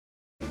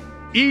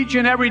Each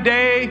and every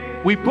day,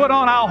 we put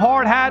on our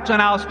hard hats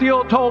and our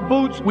steel-toed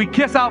boots, we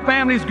kiss our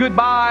families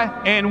goodbye,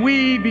 and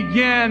we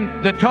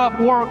begin the tough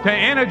work to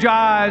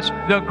energize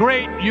the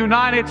great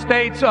United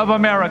States of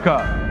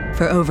America.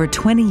 For over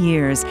 20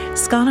 years,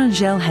 Scott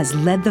Angel has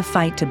led the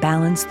fight to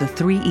balance the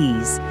 3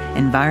 E's: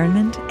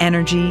 environment,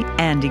 energy,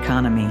 and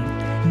economy.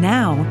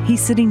 Now, he's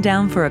sitting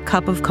down for a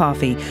cup of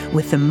coffee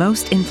with the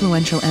most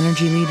influential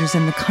energy leaders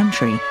in the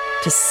country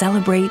to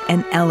celebrate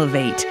and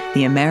elevate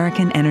the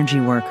American energy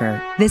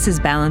worker. This is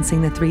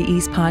Balancing the 3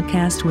 E's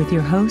podcast with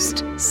your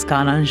host,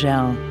 Scott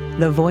Angel,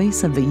 the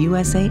voice of the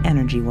USA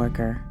energy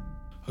worker.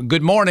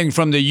 Good morning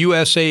from the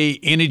USA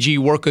Energy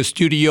Worker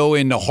Studio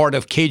in the heart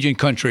of Cajun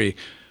country,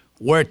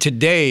 where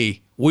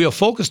today we are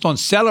focused on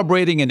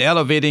celebrating and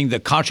elevating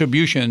the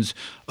contributions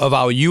of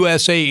our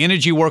USA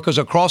energy workers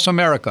across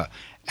America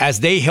as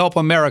they help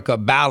America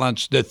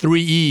balance the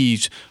 3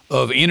 E's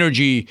of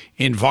energy,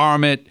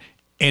 environment,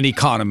 and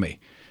economy.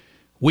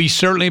 We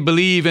certainly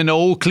believe in the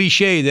old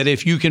cliche that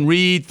if you can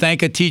read,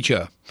 thank a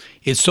teacher.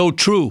 It's so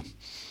true.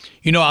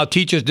 You know, our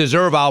teachers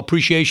deserve our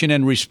appreciation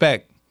and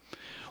respect.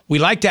 We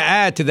like to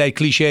add to that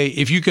cliche,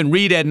 if you can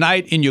read at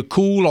night in your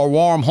cool or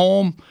warm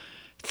home,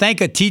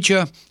 thank a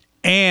teacher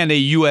and a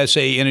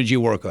USA energy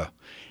worker.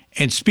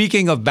 And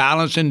speaking of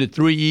balancing the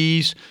 3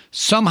 E's,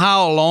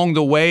 somehow along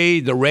the way,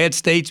 the red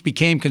states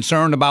became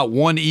concerned about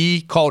one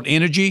E called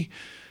energy,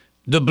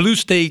 the blue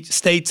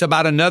states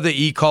about another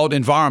E called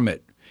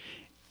environment.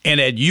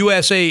 And at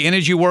USA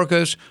Energy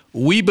Workers,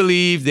 we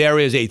believe there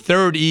is a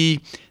third E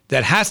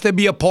that has to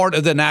be a part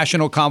of the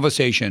national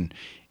conversation.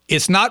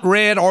 It's not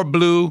red or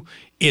blue,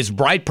 it's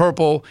bright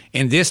purple,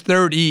 and this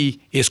third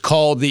E is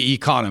called the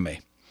economy.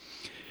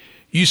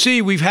 You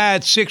see, we've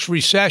had 6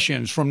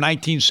 recessions from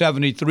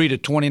 1973 to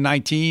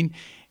 2019,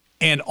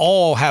 and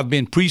all have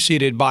been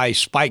preceded by a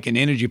spike in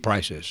energy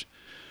prices.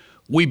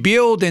 We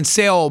build and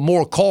sell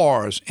more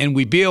cars, and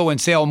we build and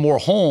sell more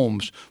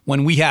homes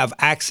when we have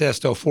access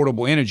to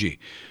affordable energy.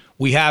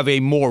 We have a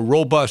more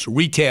robust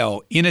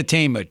retail,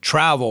 entertainment,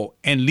 travel,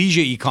 and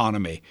leisure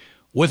economy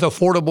with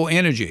affordable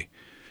energy.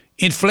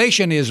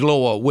 Inflation is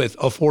lower with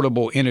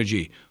affordable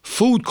energy.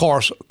 Food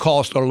costs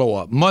are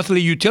lower. Monthly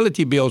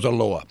utility bills are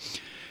lower.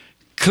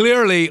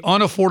 Clearly,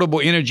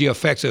 unaffordable energy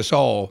affects us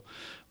all,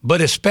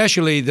 but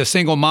especially the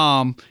single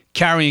mom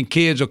carrying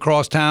kids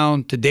across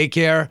town to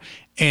daycare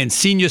and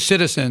senior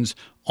citizens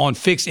on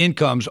fixed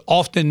incomes,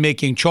 often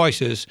making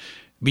choices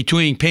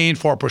between paying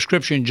for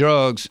prescription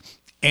drugs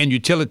and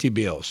utility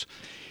bills.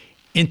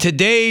 In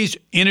today's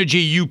Energy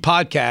U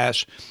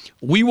podcast,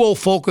 we will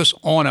focus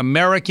on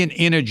American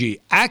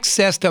energy,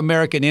 access to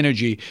American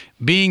energy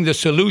being the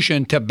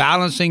solution to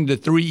balancing the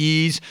 3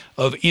 E's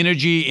of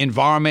energy,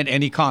 environment,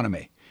 and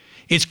economy.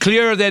 It's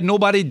clear that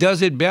nobody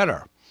does it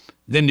better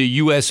than the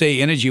USA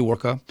energy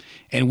worker,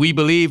 and we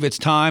believe it's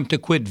time to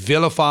quit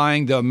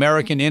vilifying the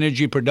American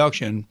energy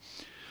production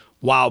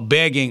while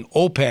begging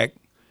OPEC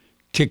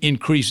to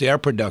increase their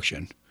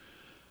production.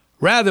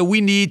 Rather,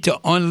 we need to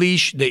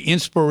unleash the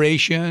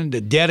inspiration,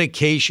 the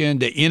dedication,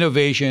 the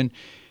innovation,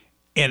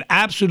 and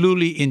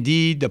absolutely,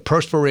 indeed, the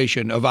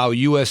perspiration of our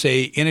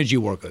USA energy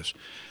workers.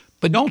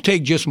 But don't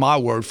take just my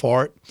word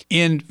for it.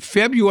 In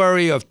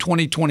February of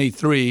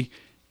 2023,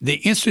 the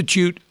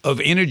Institute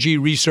of Energy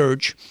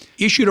Research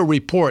issued a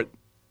report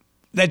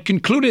that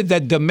concluded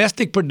that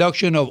domestic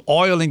production of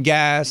oil and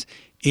gas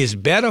is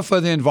better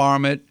for the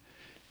environment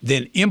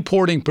than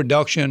importing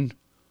production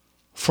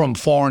from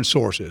foreign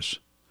sources.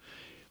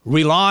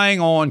 Relying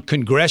on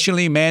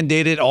congressionally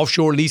mandated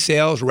offshore lease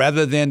sales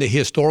rather than the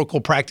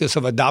historical practice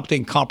of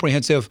adopting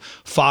comprehensive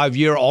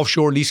 5-year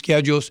offshore lease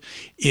schedules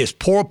is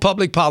poor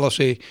public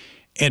policy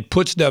and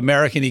puts the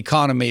American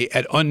economy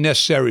at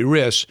unnecessary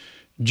risk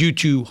due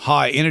to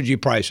high energy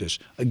prices.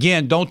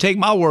 Again, don't take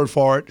my word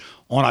for it.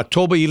 On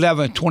October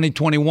 11,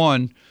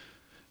 2021,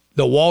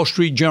 the Wall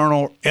Street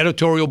Journal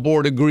editorial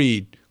board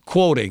agreed,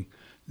 quoting,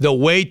 "The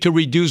way to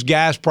reduce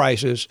gas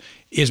prices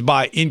is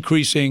by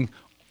increasing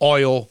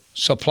oil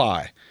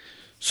supply."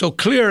 So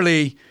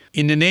clearly,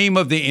 in the name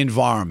of the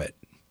environment,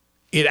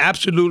 it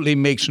absolutely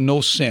makes no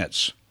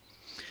sense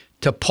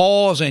to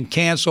pause and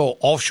cancel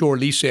offshore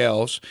lease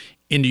sales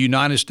in the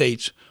United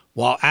States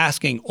while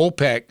asking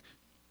OPEC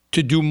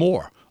to do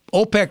more.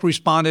 OPEC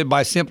responded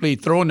by simply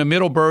throwing the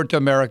middle bird to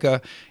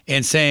America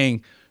and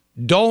saying,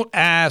 don't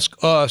ask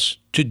us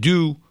to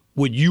do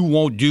what you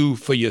won't do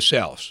for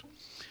yourselves.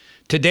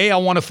 Today, I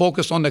want to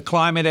focus on the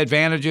climate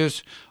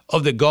advantages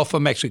of the Gulf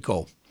of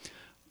Mexico.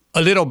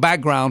 A little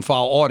background for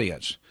our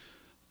audience.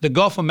 The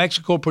Gulf of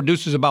Mexico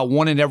produces about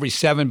 1 in every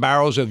 7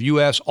 barrels of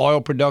U.S.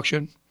 oil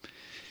production.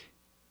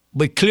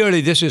 But clearly,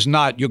 this is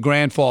not your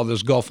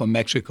grandfather's Gulf of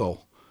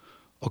Mexico.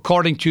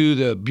 According to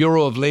the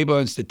Bureau of Labor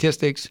and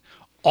Statistics,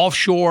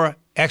 offshore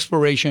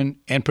exploration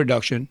and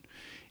production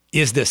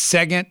is the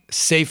second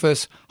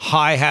safest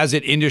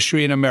high-hazard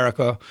industry in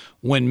America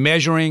when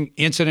measuring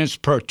incidents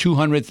per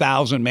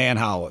 200,000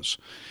 man-hours.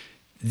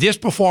 This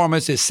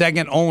performance is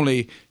second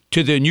only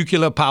to the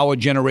nuclear power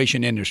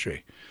generation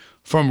industry.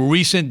 From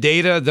recent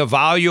data, the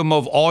volume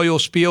of oil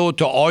spilled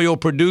to oil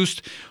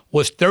produced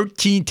was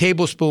 13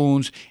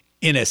 tablespoons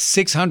in a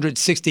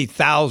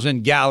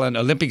 660,000-gallon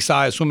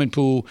Olympic-sized swimming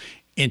pool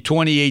in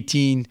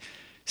 2018,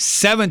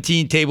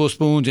 17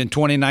 tablespoons in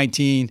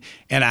 2019,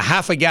 and a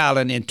half a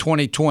gallon in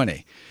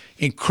 2020.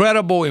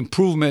 Incredible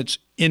improvements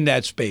in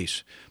that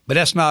space. But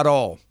that's not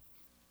all.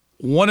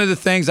 One of the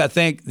things I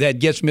think that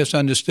gets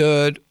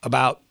misunderstood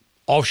about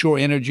offshore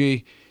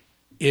energy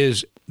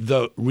is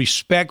the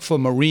respect for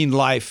marine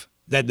life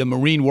that the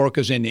marine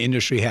workers in the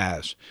industry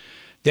has.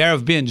 There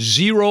have been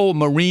 0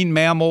 marine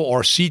mammal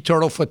or sea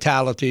turtle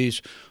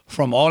fatalities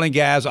from oil and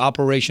gas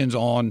operations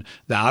on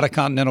the Outer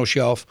Continental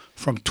Shelf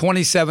from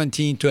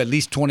 2017 to at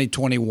least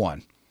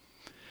 2021.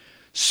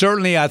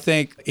 Certainly, I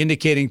think,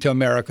 indicating to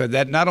America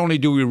that not only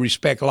do we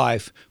respect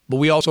life, but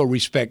we also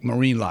respect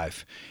marine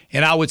life.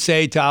 And I would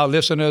say to our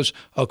listeners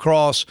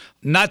across,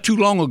 not too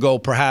long ago,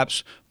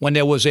 perhaps, when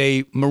there was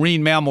a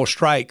marine mammal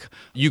strike,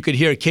 you could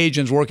hear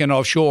Cajuns working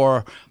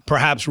offshore,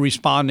 perhaps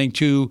responding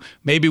to,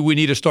 maybe we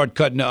need to start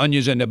cutting the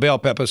onions and the bell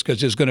peppers because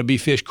there's going to be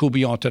fish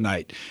coubillon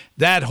tonight.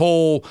 That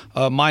whole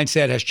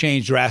mindset has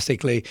changed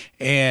drastically,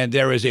 and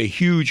there is a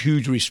huge,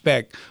 huge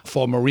respect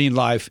for marine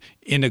life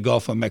in the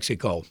Gulf of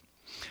Mexico.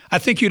 I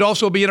think you'd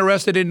also be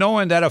interested in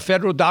knowing that a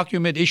federal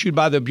document issued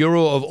by the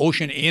Bureau of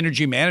Ocean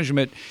Energy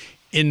Management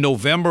in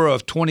November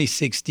of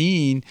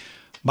 2016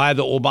 by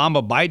the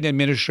Obama-Biden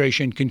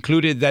administration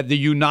concluded that the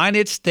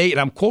United States, and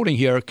I'm quoting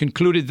here,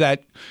 concluded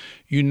that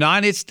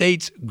United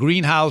States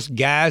greenhouse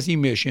gas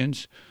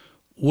emissions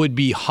would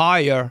be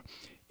higher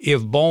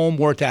if BOEM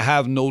were to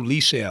have no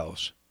lease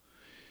sales.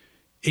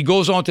 It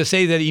goes on to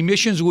say that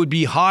emissions would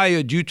be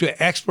higher due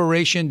to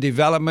exploration,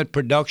 development,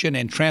 production,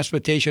 and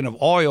transportation of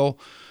oil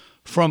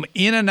from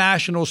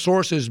international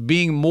sources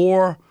being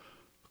more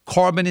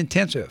carbon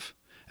intensive.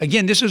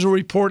 Again, this is a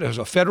report, it was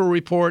a federal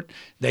report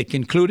that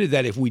concluded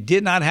that if we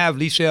did not have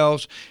lease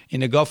sales in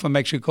the Gulf of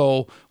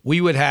Mexico,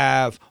 we would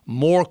have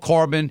more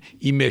carbon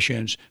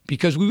emissions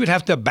because we would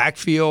have to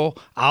backfill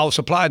our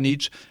supply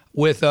needs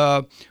with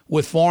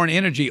foreign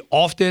energy,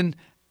 often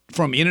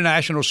from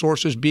international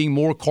sources being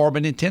more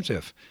carbon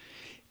intensive.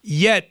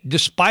 Yet,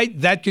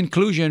 despite that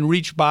conclusion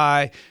reached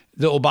by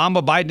the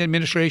Obama-Biden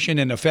administration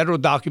in a federal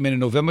document in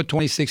November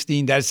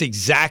 2016, that's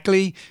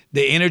exactly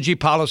the energy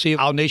policy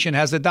our nation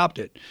has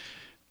adopted.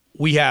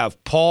 We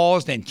have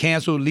paused and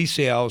canceled lease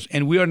sales,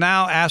 and we are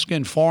now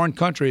asking foreign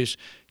countries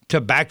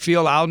to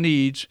backfill our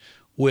needs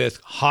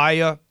with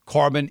higher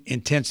carbon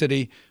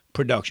intensity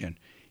production.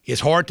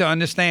 It's hard to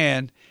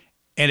understand,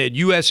 and at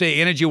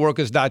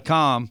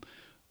USAEnergyWorkers.com,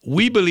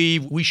 we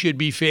believe we should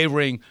be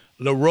favoring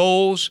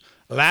Larose,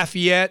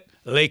 Lafayette,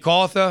 Lake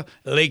Arthur,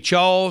 Lake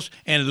Charles,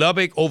 and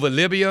Lubbock over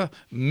Libya,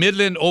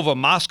 Midland over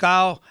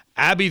Moscow,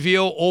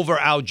 Abbeville over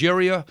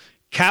Algeria,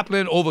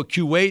 Kaplan over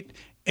Kuwait,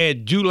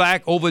 and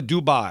Dulac over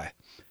Dubai.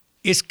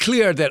 It's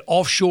clear that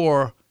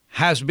offshore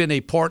has been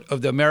a part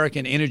of the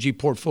American energy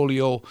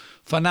portfolio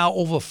for now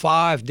over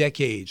 5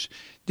 decades.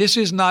 This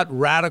is not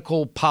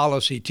radical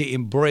policy to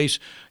embrace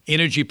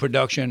energy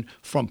production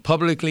from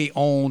publicly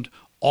owned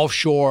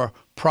offshore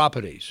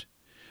properties.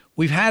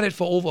 We've had it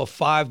for over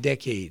 5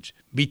 decades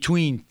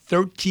between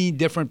 13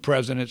 different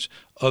presidents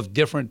of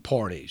different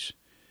parties.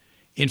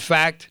 In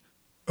fact,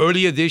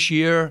 earlier this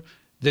year,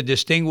 the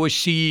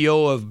distinguished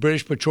CEO of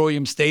British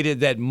Petroleum stated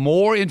that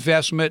more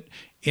investment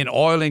in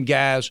oil and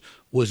gas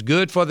was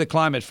good for the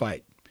climate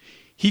fight.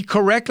 He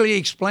correctly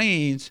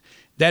explains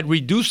that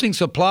reducing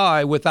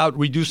supply without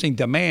reducing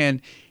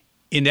demand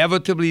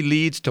inevitably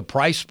leads to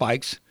price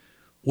spikes,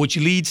 which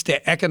leads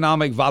to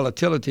economic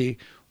volatility,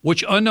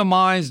 which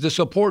undermines the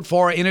support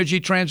for our energy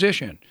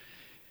transition.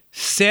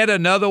 Said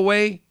another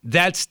way,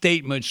 that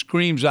statement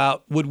screams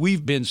out what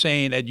we've been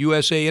saying at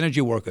USA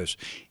Energy Workers.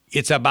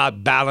 It's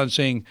about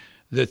balancing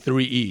the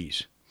 3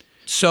 E's.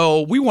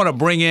 So we want to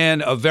bring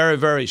in a very,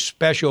 very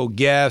special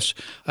guest,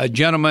 a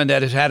gentleman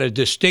that has had a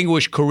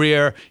distinguished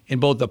career in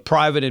both the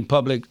private and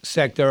public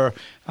sector.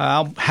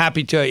 I'm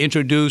happy to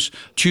introduce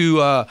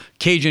to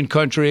Cajun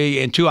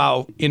Country and to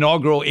our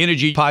inaugural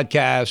energy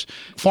podcast,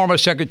 former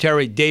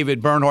Secretary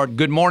David Bernhardt.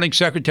 Good morning,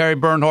 Secretary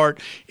Bernhardt.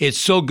 It's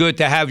so good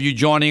to have you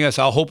joining us.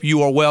 I hope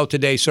you are well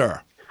today,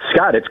 sir.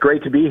 Scott, it's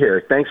great to be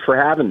here. Thanks for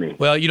having me.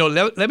 Well,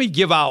 let me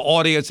give our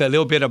audience a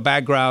little bit of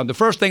background. The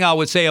first thing I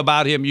would say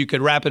about him, you could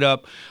wrap it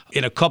up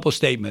in a couple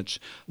statements.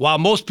 While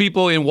most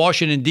people in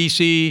Washington,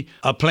 D.C.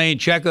 are playing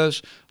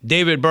checkers,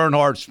 David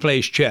Bernhardt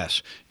plays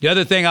chess. The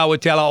other thing I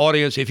would tell our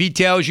audience, if he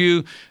tells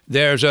you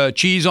there's a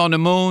cheese on the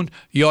moon,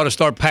 you ought to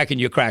start packing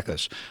your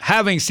crackers.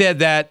 Having said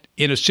that,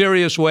 in a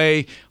serious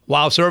way,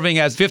 while serving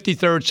as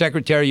 53rd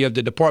Secretary of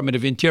the Department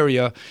of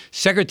Interior,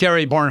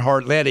 Secretary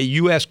Bernhardt led a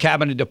U.S.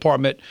 Cabinet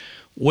Department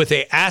with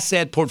an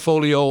asset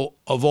portfolio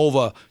of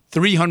over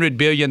 $300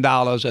 billion, a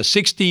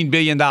 $16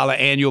 billion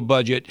annual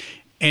budget,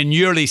 and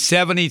nearly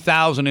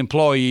 70,000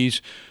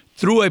 employees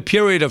through a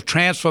period of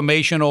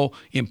transformational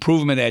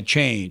improvement and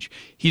change.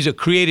 He's a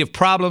creative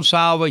problem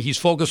solver. He's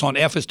focused on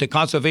efforts to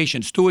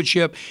conservation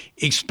stewardship,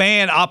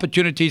 expand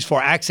opportunities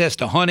for access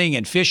to hunting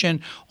and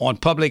fishing on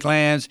public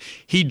lands.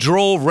 He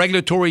drove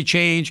regulatory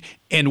change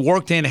and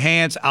worked to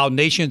enhance our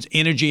nation's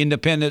energy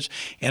independence.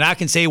 And I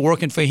can say,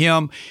 working for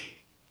him,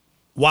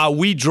 while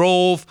we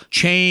drove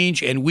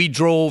change and we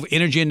drove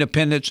energy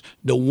independence,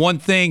 the one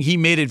thing he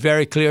made it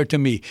very clear to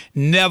me: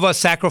 never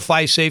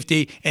sacrifice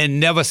safety and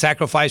never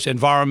sacrifice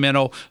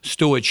environmental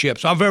stewardship.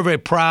 So I'm very, very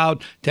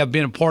proud to have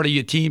been a part of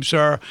your team,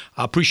 sir.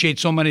 I appreciate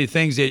so many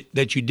things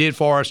that you did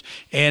for us.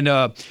 And,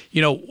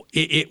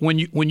 when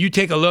you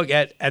take a look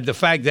at the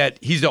fact that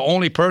he's the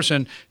only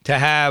person to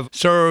have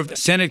served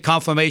Senate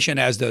confirmation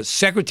as the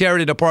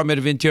Secretary of the Department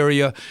of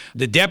Interior,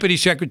 the Deputy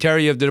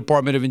Secretary of the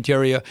Department of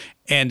Interior,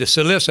 and the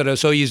solicitor.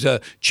 So he's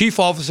the chief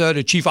officer,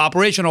 the chief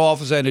operational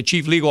officer, and the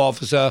chief legal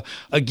officer.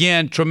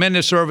 Again,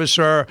 tremendous service,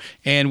 sir,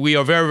 and we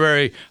are very,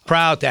 very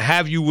proud to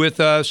have you with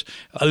us.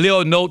 A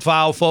little note for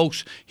our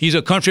folks: he's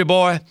a country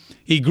boy.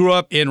 He grew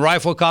up in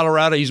Rifle,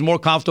 Colorado. He's more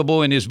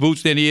comfortable in his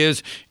boots than he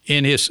is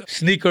in his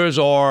sneakers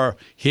or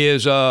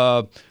his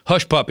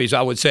hush puppies,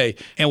 I would say.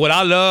 And what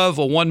I love,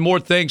 one more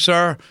thing,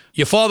 sir,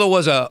 your father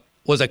was a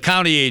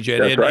county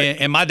agent. That's right.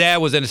 And my dad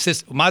was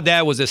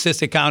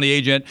assistant county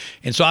agent,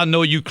 and so I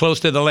know you close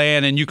to the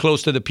land and you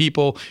close to the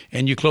people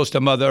and you close to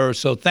Mother Earth.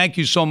 So thank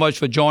you so much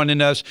for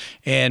joining us.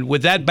 And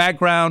with that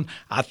background,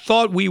 I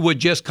thought we would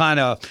just kind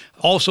of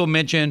also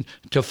mention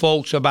to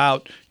folks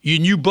about your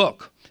new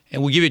book.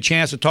 And we'll give you a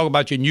chance to talk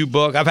about your new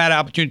book. I've had the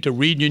opportunity to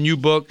read your new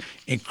book,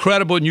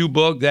 incredible new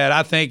book that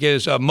I think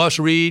is a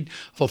must-read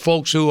for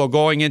folks who are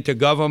going into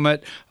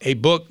government, a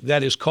book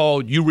that is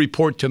called You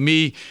Report to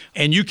Me.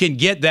 And you can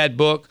get that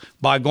book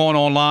by going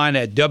online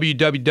at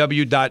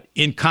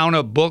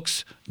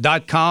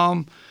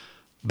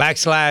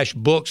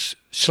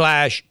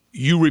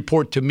www.encounterbooks.com/books/You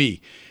Report to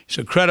Me. It's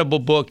an incredible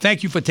book.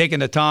 Thank you for taking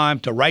the time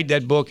to write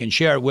that book and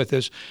share it with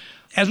us.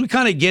 As we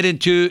kind of get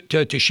into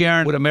to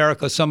sharing with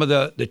America some of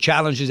the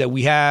challenges that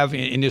we have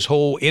in this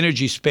whole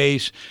energy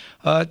space,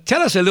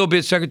 tell us a little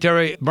bit,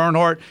 Secretary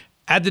Bernhardt,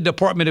 at the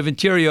Department of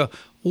Interior,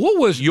 what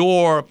was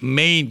your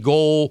main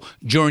goal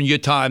during your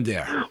time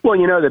there? Well,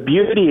 the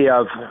beauty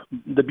of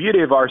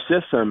our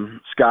system,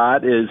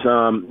 Scott, is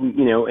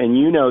and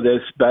you know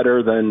this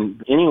better than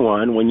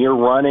anyone. When you're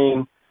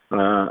running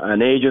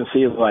an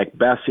agency like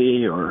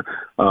Bessie or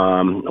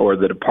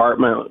the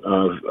Department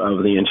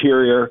of the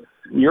Interior,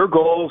 your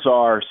goals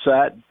are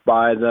set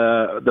by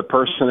the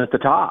person at the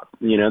top,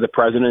 the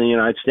President of the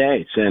United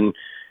States. And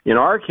in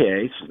our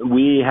case,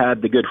 we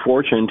had the good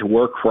fortune to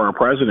work for our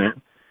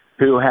president,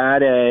 who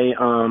had a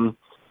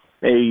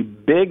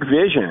big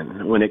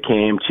vision when it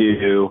came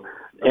to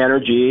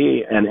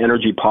energy and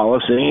energy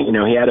policy.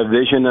 He had a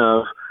vision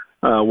of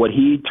what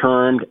he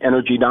termed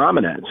energy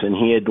dominance, and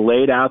he had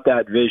laid out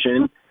that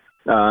vision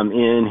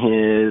in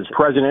his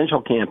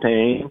presidential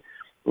campaign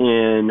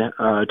in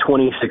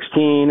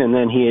 2016, and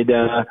then he had,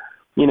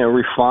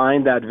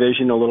 refined that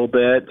vision a little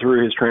bit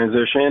through his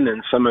transition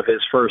and some of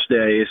his first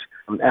days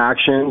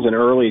actions and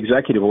early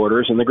executive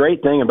orders. And the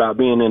great thing about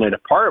being in a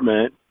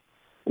department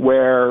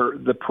where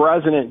the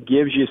president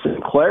gives you some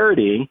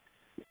clarity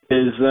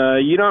is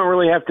you don't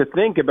really have to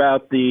think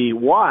about the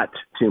what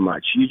too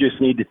much. You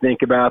just need to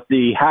think about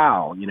the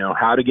how,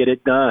 how to get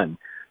it done,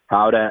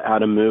 how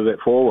to move it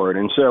forward.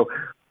 And so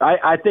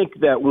I think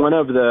that one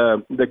of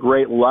the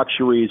great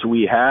luxuries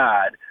we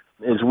had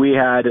is we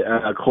had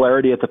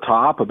clarity at the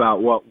top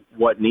about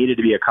what needed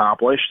to be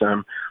accomplished.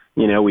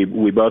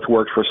 We both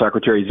worked for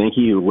Secretary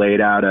Zinke, who laid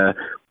out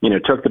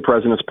took the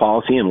president's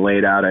policy and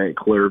laid out a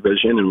clear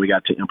vision, and we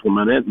got to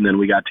implement it, and then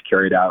we got to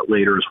carry it out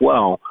later as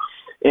well.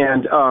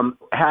 And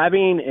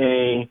having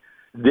a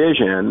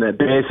vision that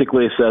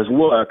basically says,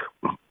 look,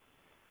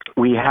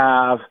 we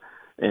have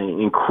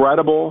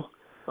incredible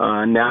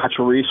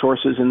natural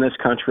resources in this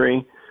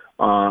country.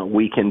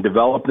 We can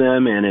develop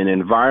them in an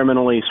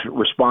environmentally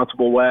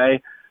responsible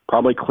way,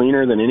 probably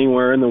cleaner than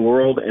anywhere in the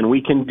world, and we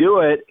can do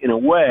it in a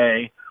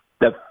way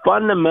that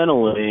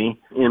fundamentally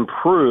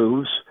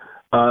improves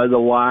the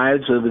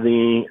lives of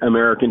the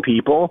American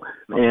people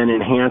and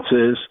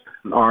enhances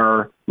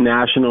our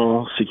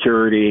national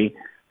security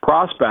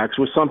prospects,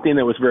 was something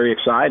that was very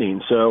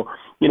exciting. So,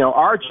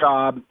 our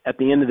job at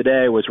the end of the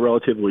day was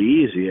relatively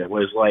easy. It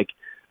was like,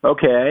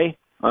 okay,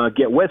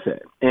 get with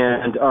it.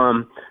 And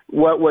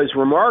what was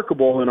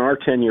remarkable in our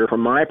tenure,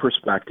 from my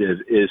perspective,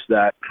 is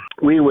that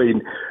we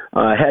would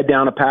head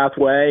down a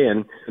pathway,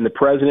 and the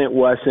president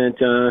wasn't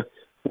going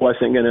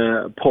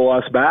to pull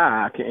us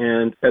back.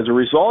 And as a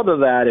result of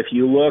that, if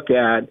you look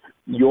at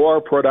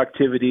your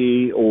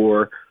productivity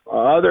or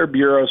other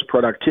bureaus'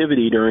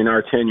 productivity during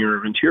our tenure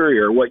of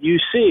Interior, what you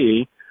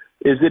see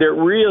is that it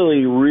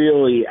really,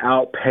 really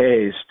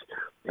outpaced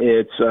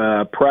its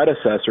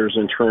predecessors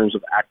in terms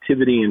of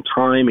activity and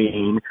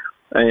timing,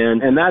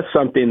 and that's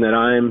something that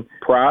I'm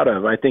proud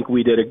of. I think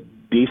we did a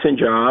decent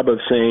job of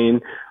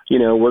saying,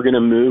 we're going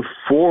to move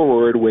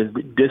forward with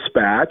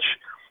dispatch.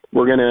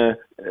 We're going to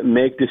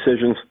make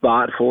decisions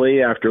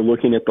thoughtfully after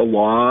looking at the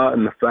law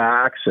and the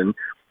facts and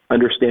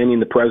understanding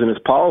the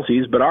president's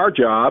policies. But our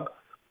job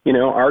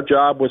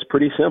was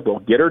pretty simple.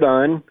 Get her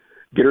done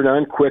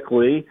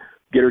quickly,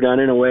 get her done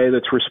in a way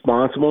that's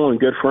responsible and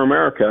good for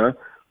America.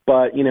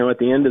 But, at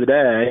the end of the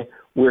day,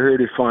 we're here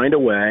to find a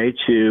way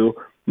to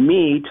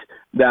meet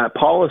that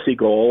policy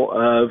goal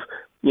of,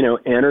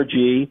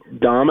 energy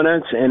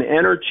dominance and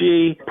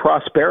energy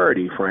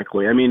prosperity,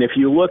 frankly. I mean, if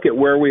you look at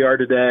where we are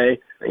today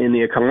in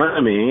the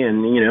economy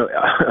and,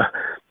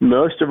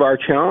 most of our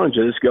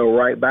challenges go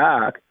right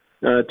back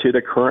to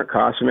the current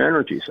cost of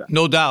energy.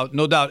 No doubt.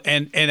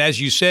 And as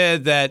you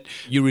said that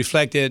you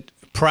reflected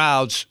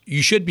proud,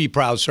 you should be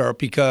proud, sir,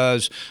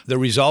 because the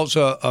results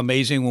are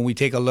amazing when we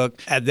take a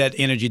look at that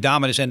energy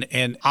dominance.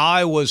 And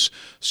I was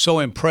so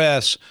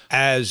impressed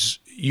as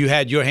you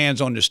had your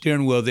hands on the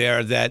steering wheel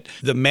there that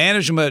the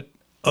management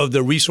of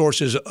the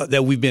resources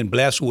that we've been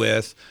blessed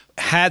with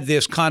had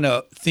this kind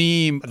of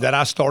theme that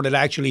I started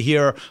actually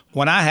here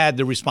when I had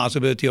the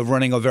responsibility of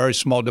running a very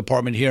small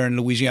department here in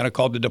Louisiana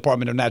called the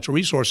Department of Natural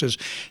Resources,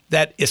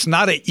 that it's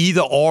not an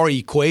either-or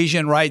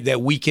equation, right,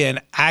 that we can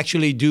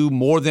actually do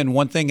more than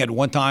one thing at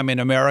one time in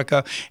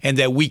America and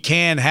that we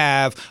can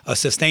have a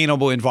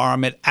sustainable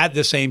environment at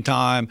the same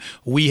time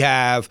we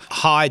have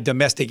high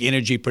domestic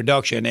energy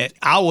production. And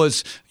I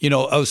was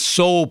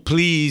so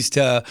pleased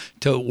to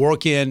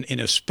work in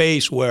a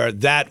space where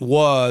that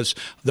was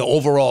the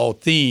overall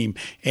theme.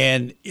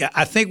 And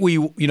I think we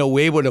were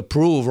able to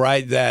prove,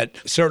 right, that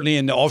certainly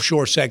in the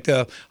offshore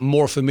sector, I'm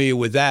more familiar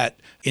with that.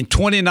 In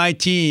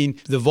 2019,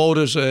 the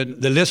voters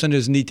and the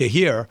listeners need to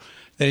hear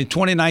that in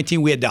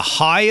 2019, we had the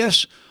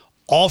highest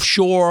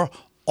offshore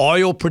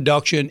oil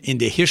production in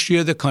the history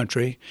of the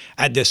country.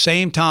 At the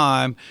same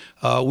time,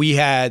 we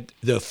had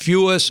the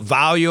fewest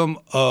volume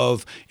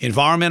of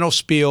environmental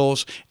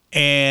spills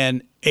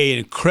and an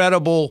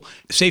incredible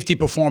safety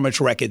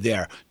performance record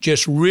there.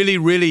 Just really,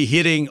 really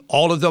hitting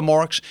all of the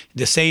marks. At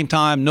the same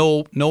time,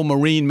 no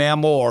marine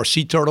mammal or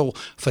sea turtle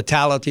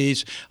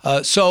fatalities.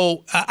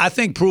 So I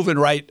think proven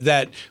right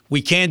that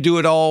we can do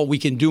it all. We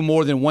can do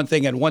more than one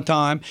thing at one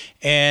time.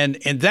 And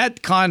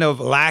that kind of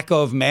lack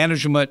of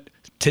management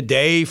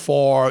today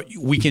for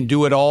we can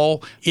do it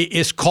all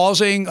is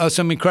causing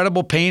some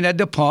incredible pain at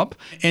the pump.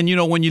 And,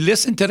 when you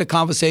listen to the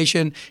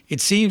conversation,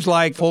 it seems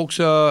like folks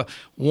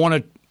want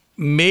to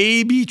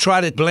maybe try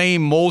to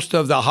blame most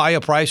of the higher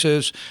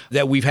prices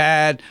that we've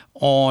had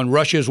on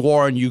Russia's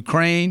war in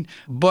Ukraine.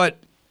 But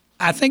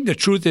I think the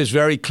truth is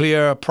very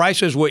clear.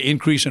 Prices were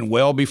increasing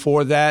well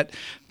before that.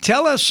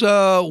 Tell us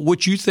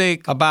what you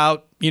think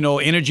about,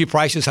 energy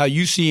prices, how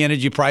you see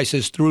energy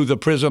prices through the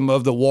prism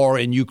of the war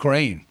in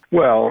Ukraine.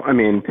 Well, I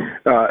mean,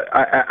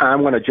 I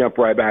want to jump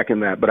right back in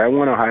that, but I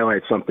want to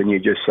highlight something you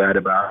just said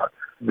about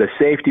the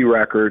safety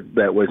record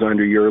that was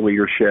under your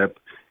leadership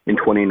in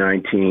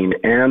 2019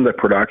 and the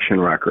production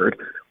record.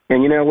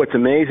 And what's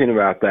amazing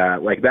about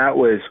that, that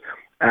was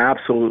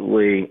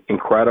absolutely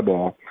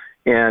incredible.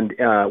 And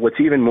what's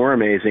even more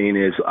amazing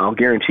is I'll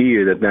guarantee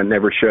you that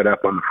never showed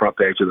up on the front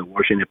page of the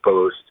Washington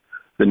Post,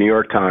 the New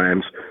York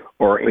Times,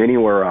 or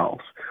anywhere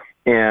else.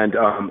 And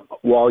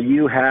while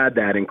you had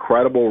that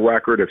incredible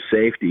record of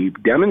safety,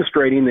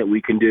 demonstrating that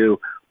we can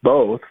do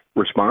both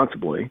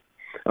responsibly,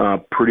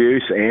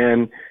 produce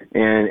and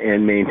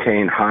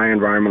maintain high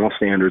environmental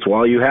standards.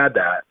 While you had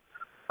that,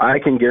 I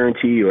can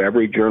guarantee you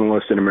every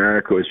journalist in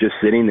America was just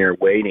sitting there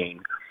waiting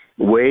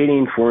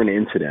for an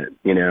incident,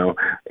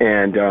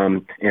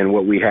 and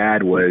what we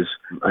had was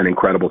an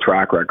incredible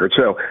track record.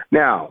 So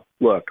now,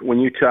 look, when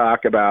you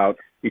talk about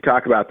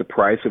the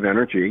price of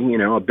energy,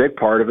 a big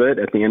part of it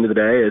at the end of the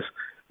day is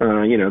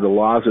the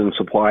laws of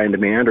supply and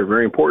demand are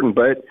very important,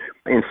 but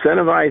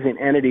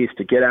incentivizing entities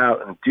to get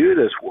out and do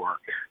this work.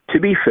 To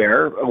be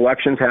fair,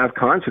 elections have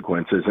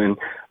consequences. And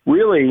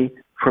really,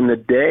 from the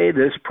day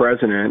this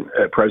President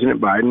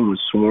Biden was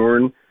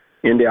sworn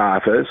into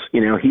office,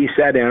 he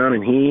sat down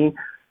and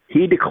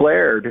he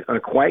declared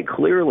quite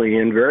clearly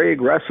and very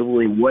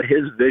aggressively what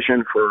his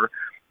vision for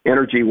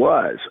energy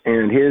was.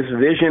 And his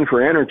vision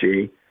for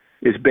energy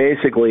is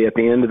basically, at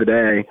the end of the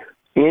day,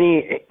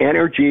 any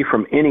energy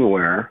from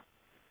anywhere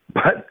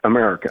but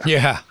America.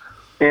 Yeah.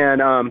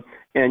 And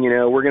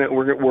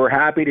we're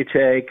happy to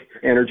take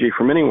energy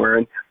from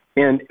anywhere.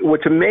 And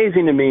what's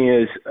amazing to me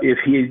is if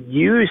he had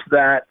used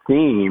that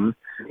theme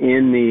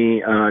in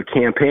the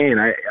campaign,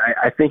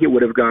 I think it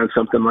would have gone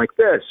something like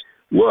this.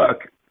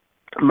 Look,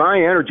 my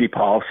energy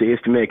policy is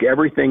to make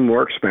everything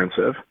more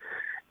expensive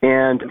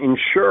and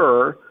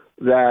ensure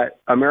that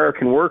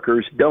American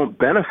workers don't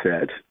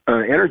benefit.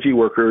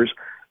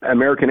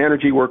 American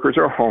energy workers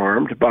are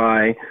harmed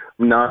by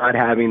not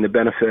having the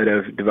benefit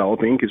of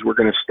developing because we're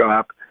going to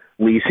stop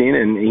leasing,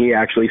 and he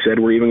actually said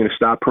we're even going to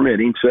stop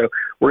permitting. So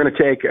we're going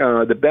to take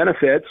the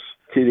benefits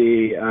to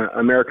the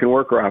American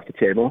worker off the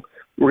table.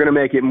 We're going to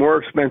make it more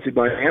expensive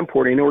by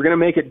importing, and we're going to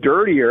make it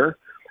dirtier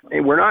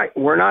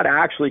we're not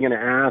actually going to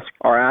ask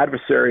our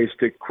adversaries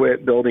to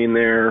quit building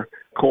their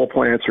coal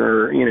plants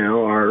or,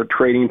 our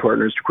trading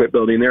partners to quit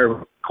building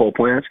their coal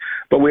plants.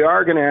 But we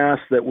are going to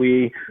ask that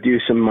we do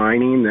some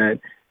mining that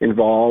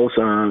involves,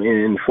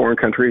 in foreign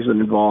countries, that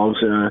involves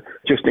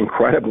just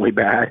incredibly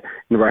bad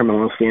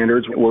environmental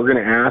standards. We're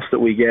going to ask that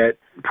we get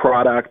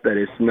product that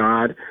is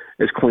not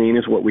as clean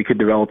as what we could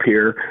develop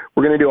here.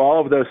 We're going to do all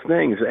of those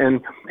things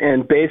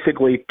and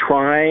basically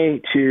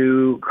try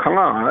to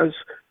cause,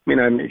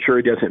 I'm sure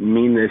he doesn't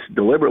mean this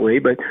deliberately,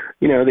 but,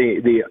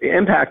 the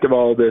impact of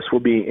all of this will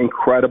be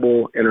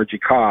incredible energy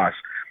costs.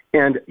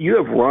 And you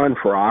have run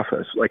for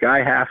office, like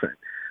I haven't.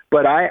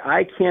 But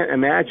I can't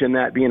imagine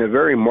that being a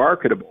very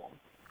marketable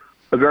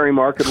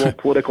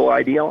political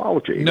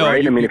ideology,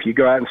 right? If you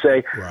go out and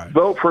say,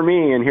 vote for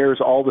me and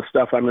here's all the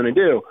stuff I'm going to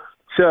do.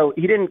 So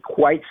he didn't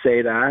quite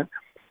say that,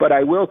 but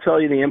I will tell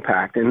you the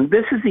impact. And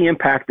this is the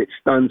impact that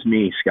stuns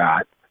me,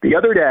 Scott. The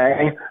other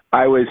day,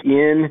 I was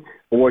in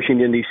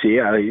Washington, D.C.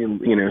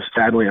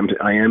 Sadly,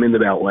 I am in the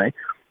Beltway.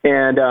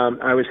 And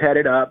I was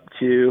headed up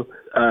to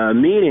a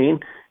meeting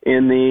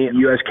in the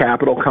U.S.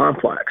 Capitol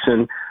complex.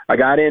 And I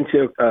got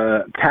into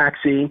a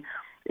taxi,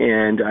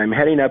 and I'm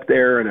heading up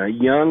there, and a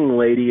young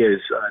lady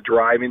is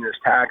driving this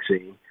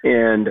taxi.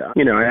 And,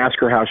 I ask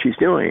her how she's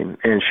doing.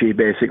 And she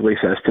basically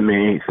says to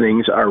me,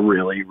 things are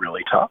really,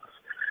 really tough.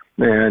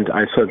 And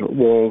I said,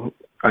 well,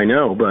 I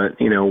know, but,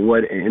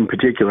 what in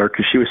particular?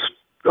 Because she was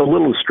a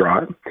little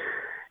distraught.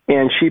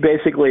 And she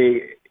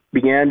basically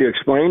began to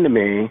explain to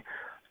me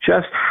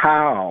just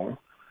how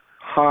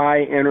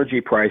high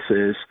energy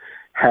prices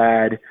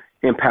had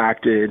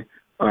impacted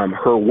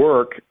her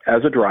work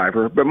as a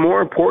driver, but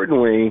more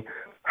importantly,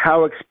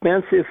 how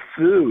expensive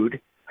food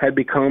had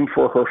become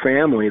for her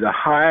family, the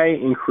high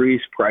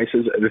increased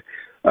prices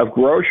of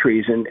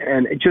groceries,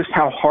 and just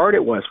how hard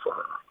it was for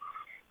her.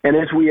 And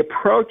as we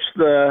approached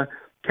the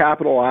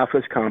Capitol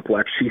office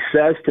complex, she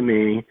says to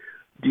me,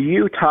 do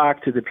you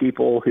talk to the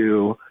people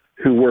who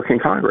work in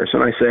Congress?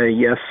 And I say,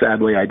 yes,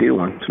 sadly, I do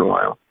once in a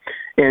while.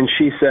 And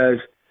she says,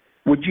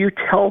 would you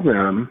tell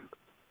them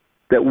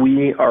that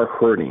we are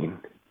hurting?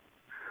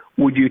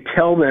 Would you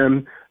tell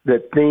them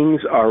that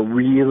things are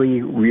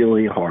really,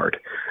 really hard?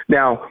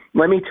 Now,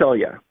 let me tell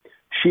you,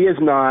 she is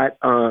not,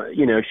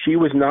 she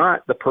was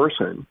not the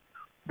person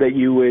that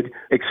you would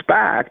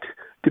expect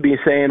to be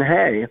saying,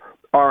 hey,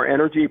 our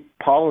energy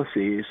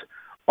policies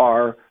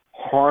are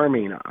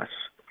harming us.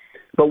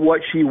 But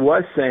what she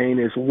was saying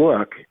is,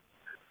 look,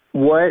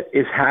 what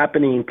is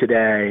happening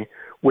today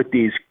with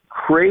these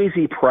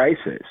crazy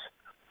prices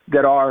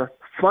that are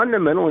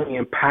fundamentally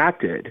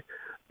impacted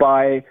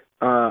by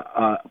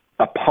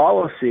a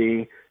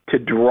policy to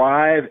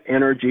drive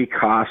energy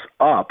costs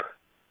up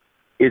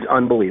is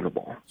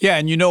unbelievable. Yeah,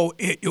 and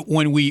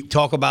when we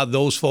talk about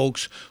those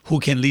folks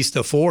who can least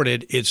afford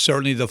it, it's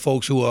certainly the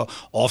folks who are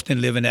often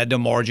living at the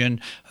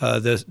margin,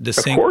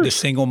 the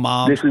single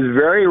mom. This is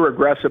very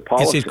regressive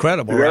policy. It's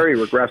incredible, very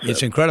right? regressive.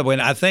 It's incredible.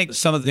 And I think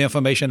some of the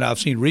information I've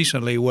seen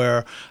recently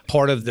where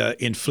part of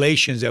the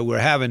inflations that we're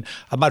having,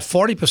 about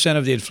 40%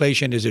 of the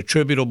inflation is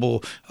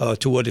attributable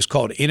to what is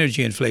called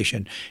energy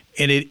inflation.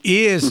 And it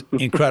is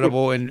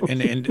incredible, and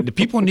the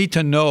people need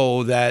to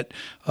know that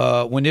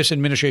when this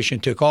administration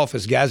took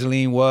office,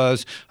 gasoline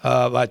was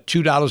about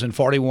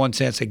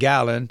 $2.41 a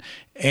gallon,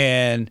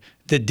 and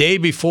the day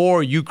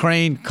before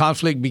Ukraine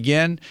conflict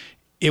began,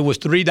 it was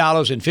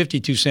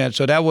 $3.52.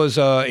 So that was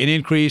an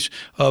increase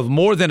of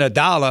more than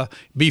 $1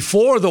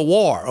 before the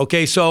war.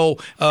 Okay, so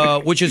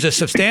which is a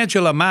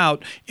substantial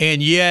amount,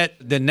 and yet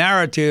the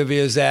narrative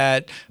is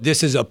that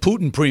this is a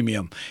Putin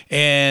premium.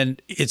 And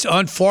it's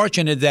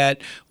unfortunate that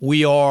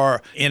we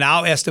are, in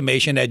our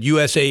estimation at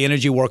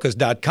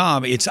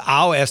USAEnergyWorkers.com, it's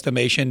our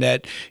estimation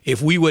that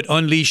if we would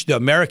unleash the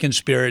American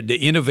spirit,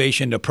 the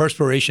innovation, the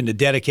perspiration, the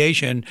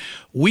dedication,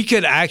 we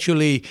could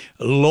actually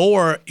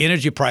lower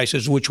energy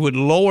prices, which would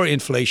lower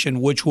inflation,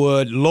 which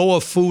would lower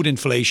food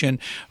inflation.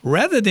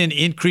 Rather than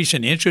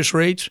increasing interest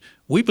rates,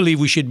 we believe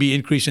we should be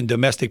increasing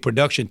domestic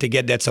production to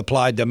get that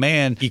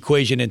supply-demand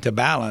equation into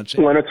balance.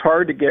 Well, and it's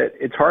hard to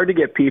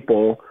get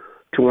people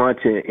to want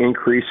to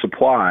increase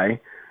supply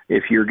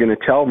if you're going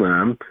to tell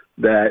them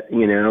that,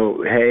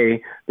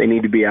 hey, they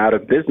need to be out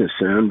of business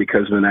soon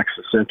because of an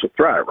existential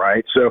threat,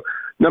 right? So,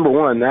 number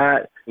one,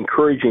 that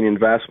encouraging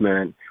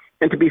investment.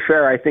 And to be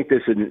fair, I think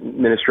this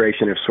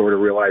administration has sort of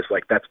realized,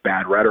 that's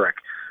bad rhetoric.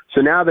 So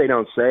now they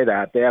don't say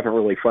that. They haven't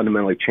really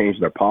fundamentally changed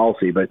their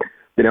policy, but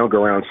they don't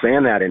go around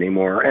saying that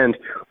anymore. And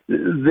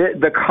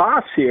the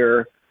costs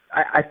here,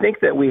 I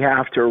think that we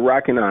have to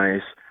recognize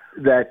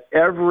that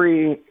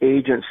every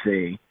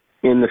agency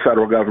in the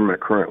federal government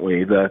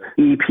currently, the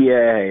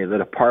EPA, the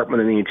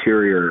Department of the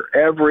Interior,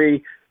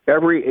 every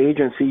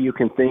agency you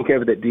can think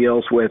of that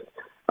deals with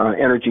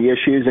energy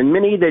issues, and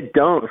many that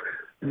don't,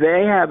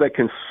 they have a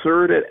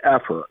concerted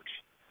effort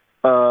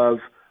of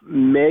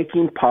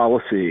making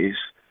policies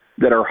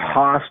that are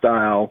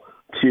hostile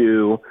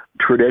to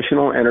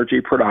traditional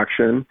energy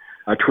production,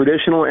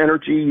 traditional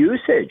energy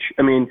usage.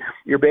 I mean,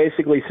 you're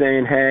basically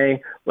saying,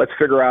 hey, let's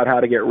figure out how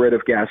to get rid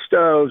of gas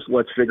stoves.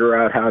 Let's figure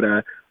out how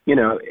to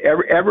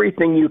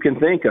everything you can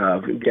think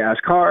of, gas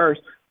cars,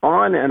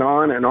 on and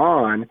on and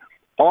on.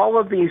 All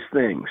of these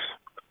things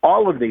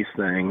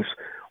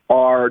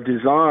are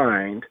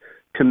designed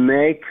to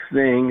make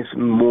things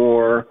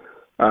more,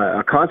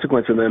 a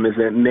consequence of them is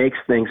that it makes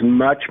things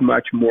much,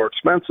 much more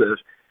expensive.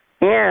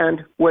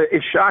 And what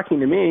is shocking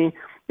to me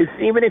is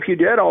even if you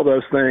did all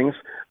those things,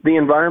 the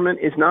environment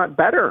is not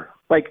better.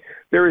 Like,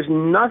 there is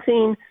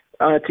nothing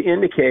to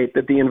indicate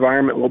that the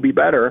environment will be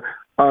better,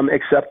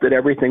 except that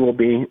everything will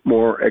be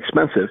more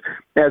expensive.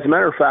 As a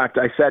matter of fact,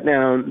 I sat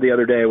down the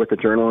other day with a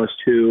journalist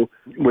who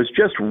was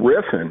just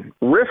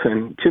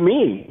riffing to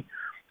me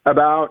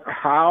about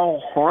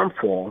how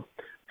harmful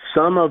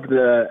some of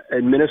the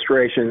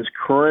administration's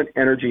current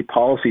energy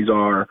policies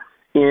are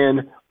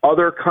in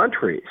other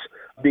countries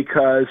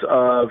because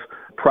of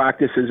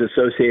practices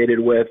associated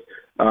with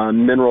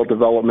mineral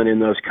development in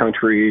those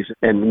countries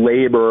and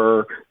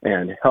labor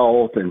and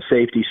health and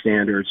safety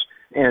standards.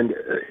 And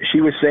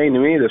she was saying to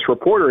me, this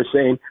reporter is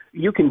saying,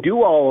 you can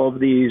do all of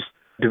these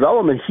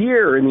development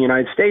here in the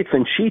United States.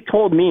 And she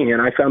told me,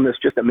 and I found this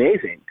just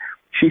amazing,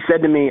 she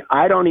said to me,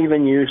 I don't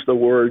even use the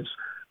words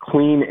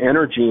clean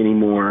energy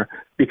anymore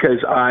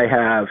because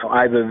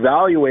I've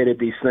evaluated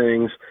these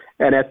things.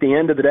 And at the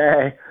end of the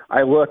day,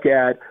 I look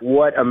at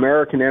what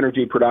American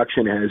energy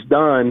production has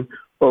done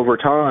over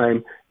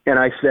time, and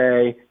I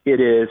say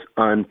it is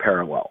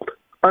unparalleled.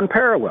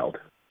 Unparalleled.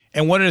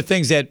 And one of the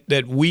things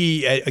that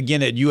we,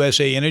 again, at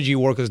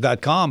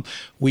USAEnergyWorkers.com,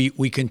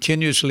 we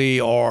continuously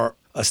are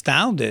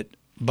astounded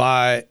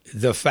by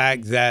the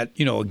fact that,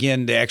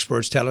 again, the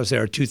experts tell us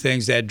there are two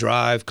things that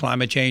drive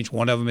climate change.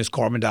 One of them is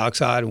carbon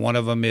dioxide. One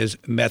of them is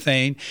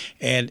methane.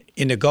 And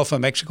in the Gulf of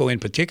Mexico in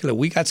particular,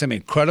 we got some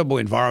incredible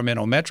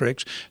environmental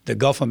metrics. The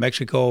Gulf of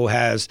Mexico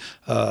has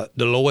the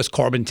lowest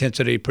carbon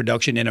intensity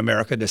production in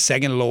America, the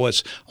second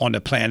lowest on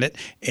the planet,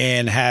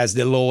 and has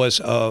the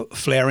lowest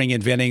flaring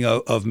and venting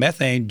of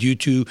methane due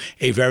to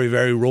a very,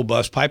 very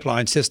robust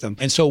pipeline system.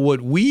 And so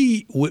what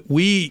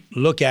we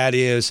look at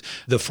is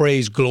the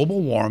phrase global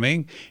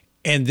warming,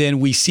 and then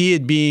we see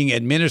it being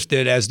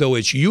administered as though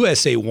it's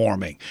USA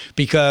warming,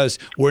 because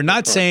we're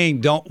not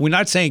saying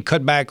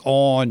cut back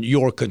on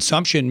your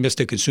consumption,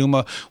 Mr.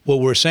 Consumer.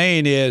 What we're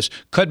saying is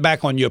cut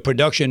back on your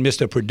production,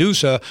 Mr.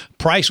 Producer.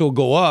 Price will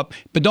go up,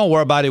 but don't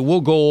worry about it.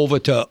 We'll go over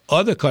to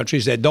other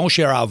countries that don't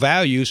share our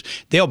values.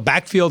 They'll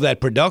backfill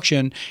that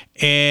production.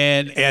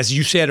 And as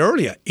you said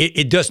earlier,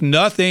 it does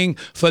nothing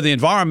for the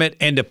environment,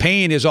 and the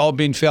pain is all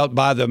being felt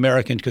by the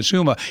American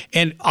consumer.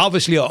 And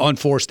obviously an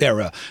unforced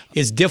error.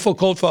 It's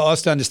difficult for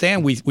us to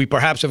understand. We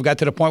perhaps have got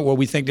to the point where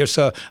we think there's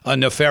a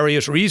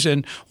nefarious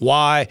reason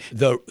why,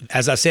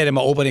 as I said in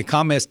my opening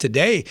comments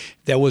today,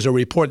 there was a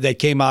report that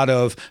came out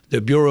of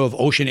the Bureau of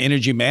Ocean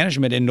Energy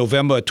Management in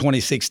November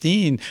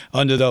 2016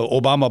 under the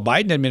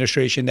Obama-Biden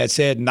administration that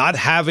said not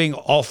having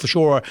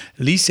offshore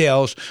lease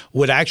sales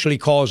would actually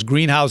cause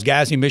greenhouse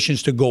gas emissions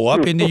to go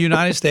up in the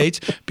United States,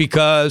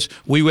 because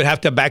we would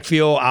have to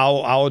backfill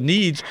our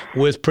needs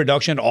with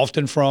production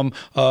often from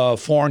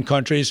foreign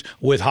countries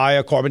with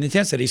higher carbon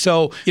intensity.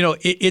 So,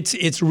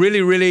 it's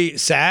really, really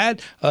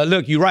sad.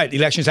 Look, you're right.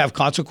 Elections have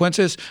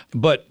consequences,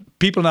 but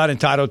people are not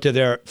entitled to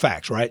their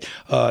facts, right?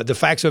 The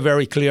facts are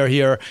very clear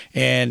here,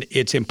 and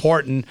it's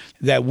important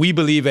that we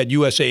believe at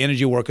USA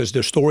Energy Workers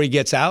the story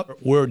gets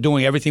out. We're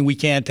doing everything we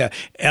can to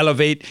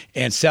elevate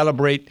and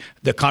celebrate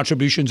the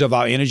contributions of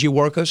our energy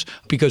workers,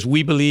 because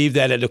we believe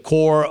that at the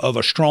core of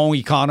a strong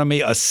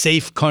economy, a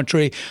safe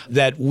country,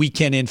 that we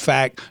can, in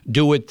fact,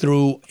 do it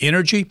through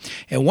energy.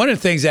 And one of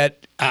the things that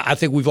I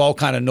think we've all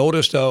kind of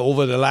noticed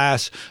over the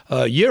last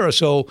year or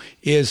so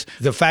is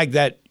the fact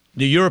that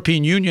the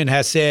European Union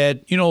has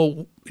said,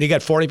 they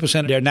got 40%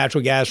 of their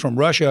natural gas from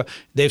Russia.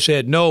 They've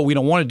said, no, we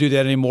don't want to do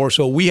that anymore.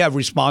 So we have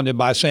responded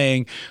by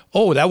saying,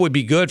 that would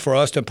be good for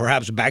us to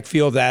perhaps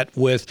backfill that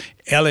with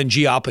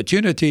LNG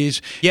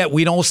opportunities. Yet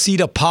we don't see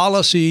the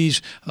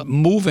policies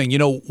moving.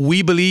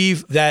 We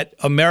believe that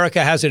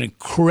America has an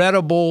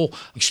incredible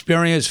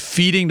experience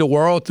feeding the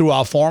world through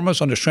our farmers.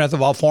 On the strength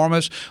of our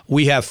farmers,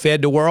 we have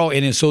fed the world.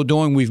 And in so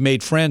doing, we've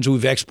made friends.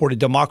 We've exported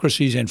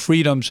democracies and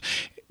freedoms.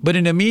 But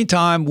in the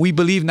meantime, we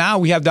believe now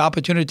we have the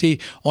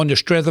opportunity on the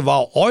strength of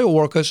our oil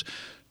workers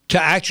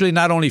to actually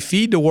not only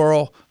feed the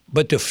world,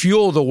 but to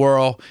fuel the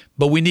world.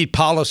 But we need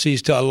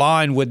policies to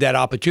align with that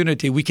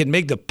opportunity. We can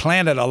make the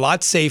planet a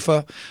lot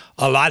safer,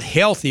 a lot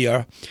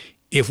healthier,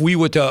 if we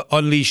were to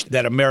unleash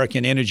that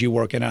American energy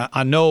work. And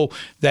I know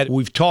that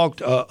we've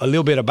talked a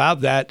little bit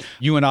about that,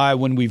 you and I,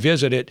 when we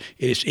visited.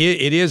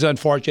 It is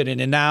unfortunate.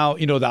 And now,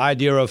 the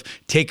idea of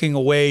taking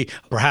away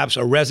perhaps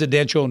a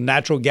residential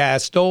natural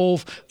gas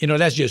stove,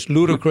 that's just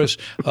ludicrous.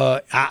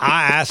 I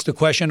asked the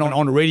question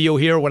on the radio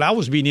here when I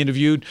was being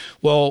interviewed,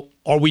 well,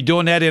 Are we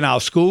doing that in our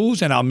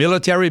schools and our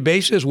military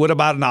bases? What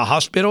about in our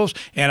hospitals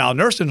and our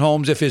nursing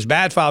homes if it's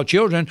bad for our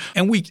children?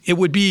 And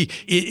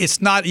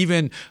it's not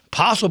even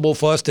possible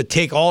for us to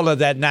take all of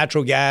that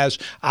natural gas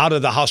out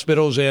of the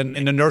hospitals and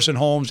in the nursing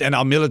homes and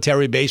our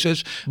military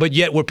bases, but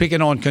yet we're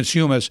picking on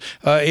consumers.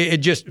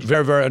 It's just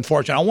very, very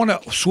unfortunate. I want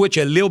to switch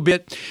a little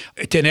bit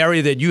to an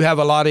area that you have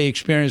a lot of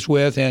experience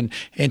with and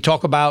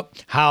talk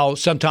about how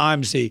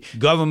sometimes the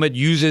government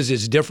uses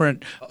its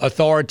different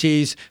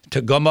authorities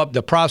to gum up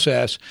the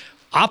process.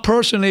 I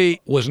personally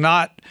was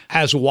not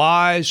as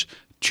wise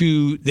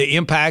to the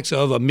impacts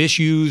of a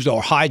misused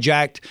or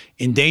hijacked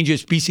Endangered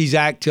Species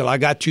Act till I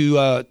got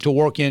to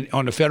work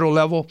on the federal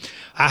level.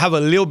 I have a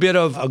little bit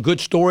of a good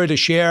story to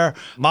share.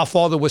 My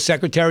father was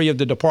Secretary of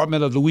the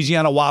Department of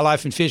Louisiana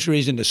Wildlife and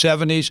Fisheries in the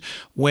 70s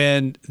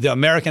when the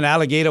American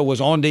alligator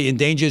was on the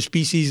endangered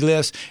species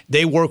list.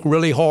 They worked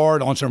really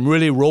hard on some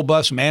really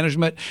robust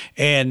management,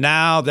 and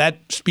now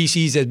that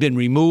species has been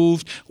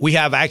removed. We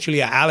have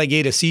actually an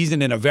alligator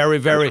season in a very,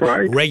 very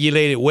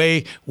regulated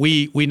way.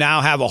 We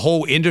now have a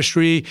whole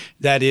industry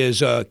that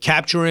is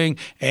capturing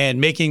and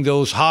making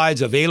those hides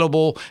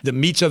available, the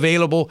meat's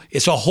available.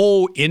 It's a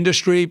whole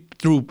industry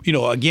through,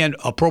 again,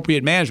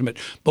 appropriate management.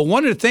 But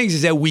one of the things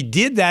is that we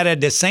did that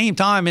at the same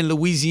time in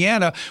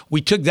Louisiana.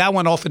 We took that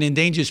one off an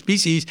endangered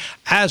species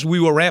as we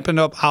were ramping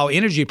up our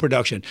energy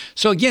production.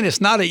 So again,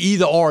 it's not an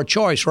either or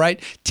choice, right?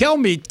 Tell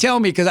me,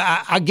 because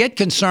I get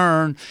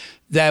concerned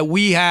that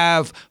we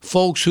have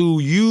folks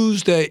who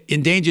use the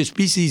Endangered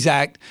Species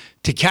Act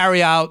to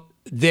carry out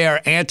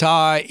their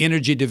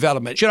anti-energy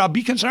development. Should I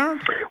be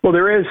concerned? Well,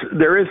 there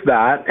is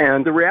that,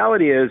 and the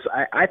reality is,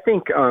 I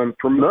think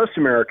for most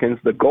Americans,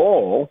 the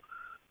goal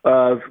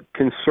of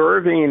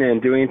conserving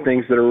and doing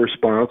things that are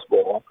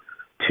responsible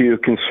to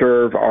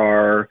conserve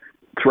our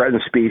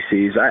threatened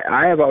species,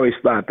 I have always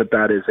thought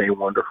that is a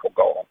wonderful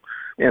goal,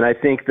 and I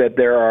think that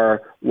there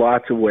are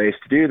lots of ways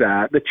to do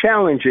that. The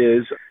challenge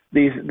is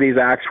these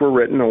acts were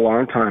written a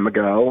long time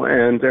ago,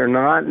 and they're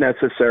not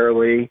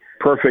necessarily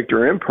perfect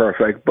or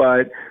imperfect,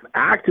 but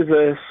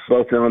activists,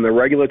 both on the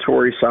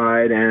regulatory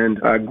side and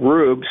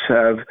groups,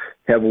 have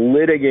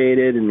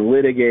litigated and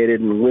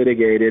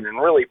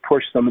really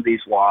pushed some of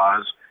these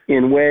laws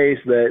in ways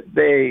that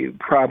they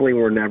probably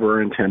were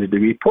never intended to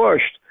be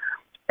pushed.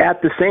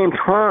 At the same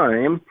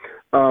time,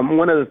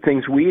 one of the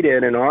things we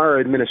did in our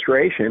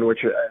administration,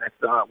 which I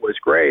thought was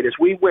great, is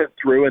we went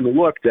through and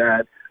looked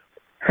at,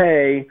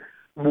 hey,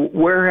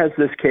 where has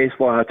this case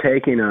law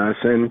taken us?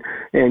 And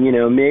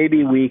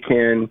maybe we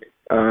can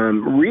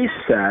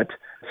reset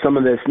some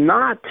of this,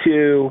 not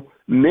to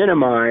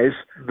minimize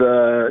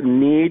the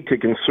need to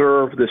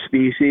conserve the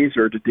species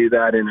or to do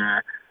that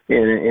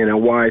in a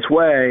wise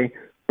way,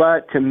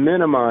 but to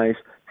minimize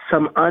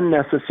some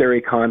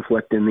unnecessary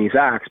conflict in these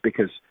acts,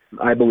 because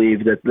I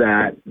believe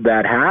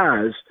that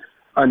has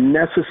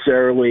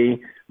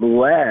unnecessarily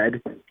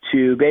led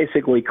to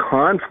basically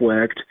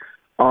conflict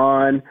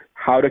on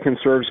how to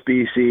conserve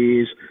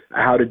species,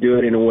 how to do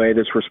it in a way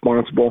that's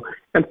responsible.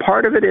 And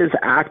part of it is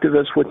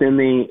activists within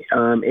the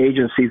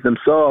agencies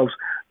themselves.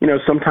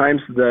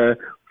 Sometimes the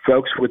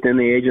folks within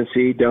the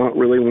agency don't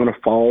really want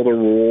to follow the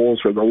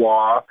rules or the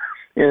law,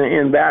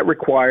 and that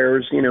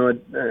requires,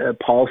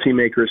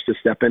 policymakers to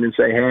step in and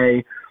say,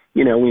 hey,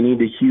 we need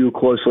to hew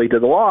closely to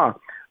the law.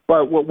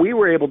 But what we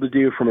were able to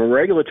do from a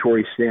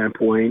regulatory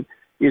standpoint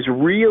is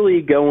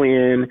really go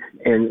in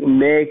and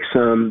make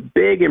some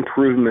big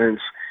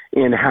improvements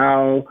in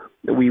how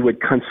we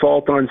would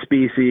consult on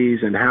species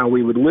and how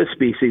we would list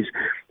species.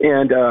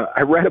 And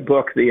I read a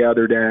book the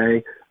other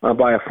day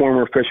by a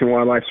former Fish and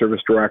Wildlife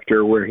Service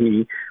director where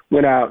he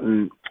went out,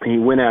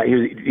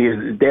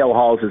 Dale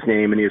Hall is his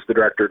name, and he was the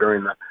director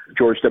during the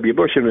George W.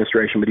 Bush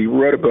administration, but he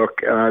wrote a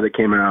book that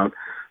came out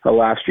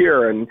last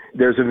year, and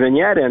there's a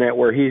vignette in it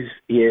where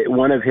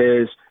one of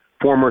his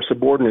former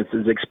subordinates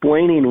is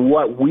explaining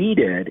what we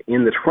did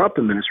in the Trump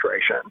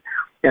administration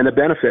and the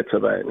benefits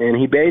of it. And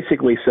he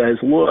basically says,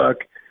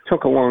 look, it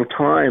took a long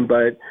time,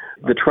 but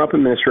the Trump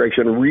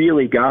administration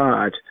really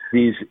got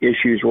these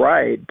issues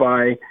right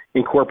by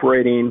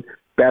incorporating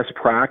best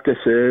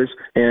practices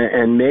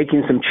and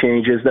making some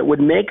changes that would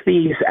make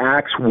these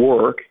acts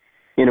work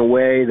in a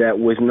way that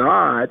was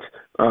not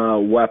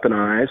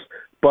weaponized,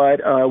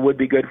 but would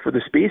be good for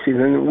the species.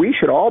 And we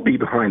should all be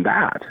behind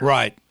that.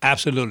 Right.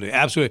 Absolutely.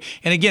 Absolutely.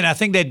 And again, I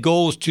think that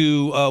goes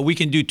to we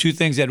can do two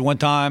things at one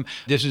time.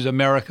 This is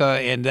America,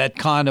 and that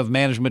kind of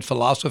management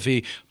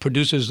philosophy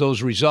produces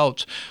those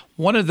results.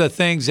 One of the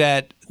things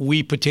that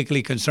we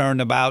particularly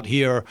concerned about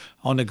here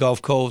on the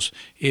Gulf Coast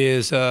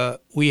is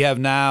we have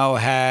now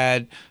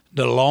had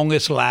the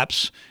longest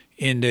lapse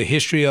in the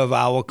history of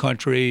our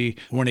country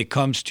when it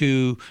comes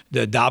to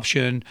the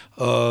adoption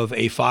of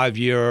a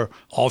 5-year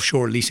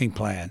offshore leasing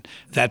plan.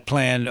 That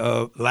plan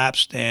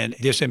lapsed, and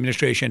this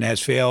administration has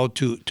failed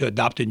to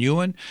adopt a new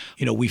one.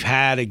 We've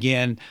had,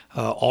 again,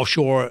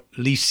 offshore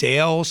lease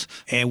sales,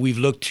 and we've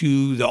looked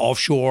to the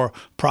offshore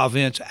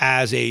province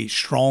as a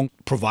strong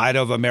provider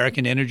of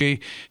American energy.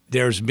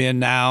 There's been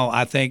now,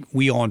 I think,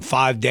 we own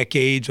 5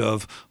 decades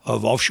of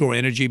offshore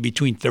energy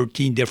between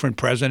 13 different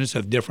presidents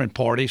of different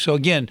parties. So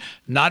again,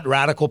 not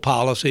radical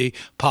policy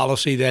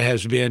that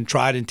has been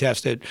tried and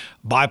tested,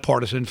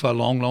 bipartisan for a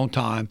long, long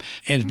time,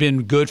 and has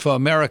been good for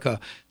America.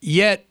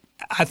 Yet,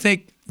 I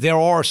think there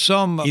are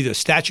some either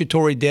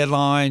statutory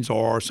deadlines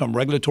or some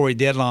regulatory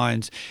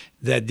deadlines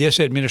that this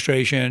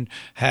administration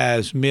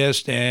has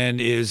missed and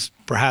is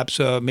perhaps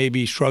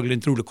maybe struggling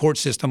through the court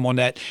system on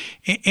that.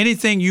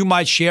 Anything you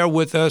might share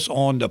with us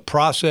on the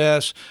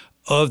process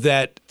of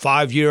that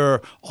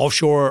 5-year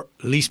offshore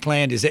lease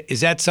plan?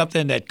 Is that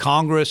something that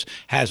Congress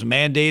has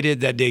mandated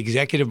that the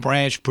executive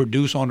branch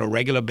produce on a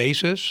regular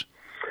basis?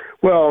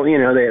 Well,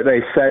 they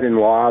set in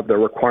law the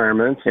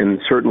requirements, and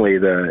certainly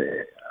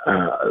the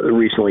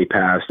recently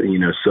passed,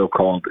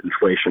 so-called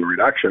Inflation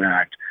Reduction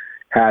Act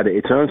had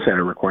its own set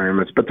of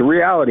requirements. But the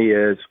reality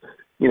is,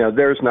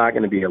 there's not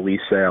going to be a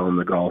lease sale in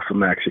the Gulf of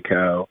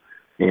Mexico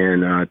in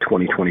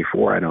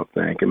 2024, I don't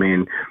think. I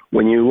mean,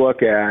 when you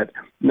look at,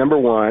 number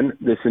one,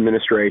 this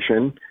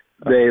administration,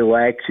 they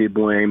like to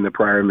blame the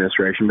prior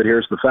administration, but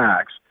here's the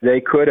facts.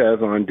 They could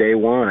have, on day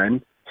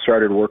one,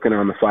 started working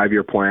on the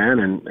 5-year plan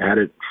and had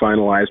it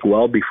finalized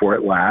well before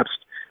it lapsed.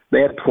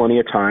 They had plenty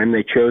of time.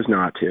 They chose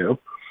not to.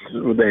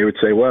 They would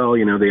say, well,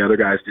 the other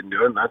guys didn't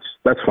do it, and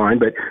that's fine.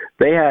 But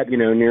they had,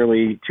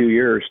 nearly 2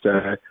 years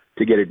to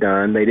get it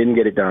done. They didn't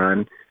get it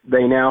done.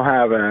 They now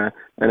have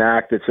an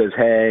act that says,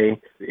 hey,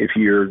 if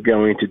you're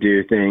going to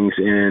do things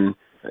in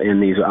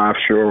these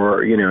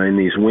offshore, in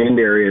these wind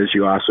areas,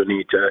 you also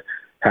need to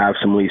have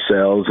some lease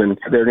sales. And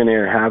they're going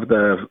to have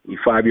the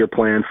 5-year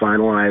plan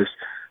finalized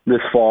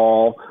this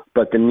fall,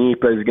 but the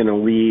NEPA is going to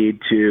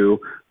lead to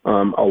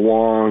a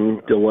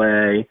long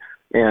delay.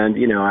 And,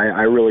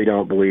 I really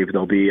don't believe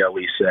there'll be a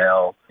lease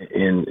sale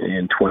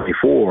in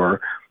 24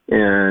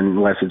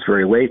 unless it's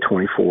very late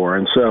 24.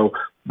 And so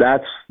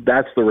that's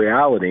the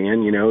reality.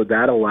 And,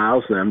 that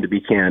allows them to be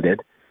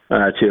candid,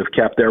 to have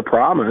kept their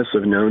promise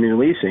of no new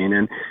leasing.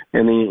 And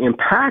the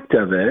impact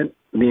of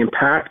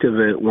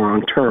it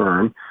long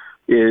term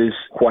is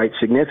quite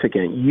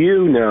significant.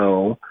 You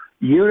know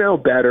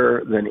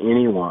better than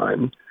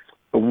anyone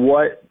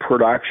what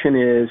production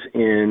is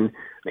in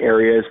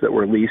areas that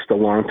were leased a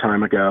long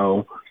time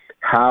ago,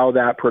 how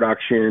that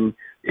production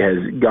has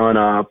gone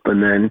up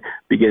and then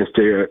begins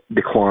to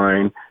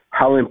decline,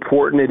 how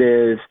important it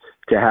is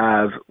to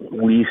have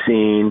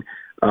leasing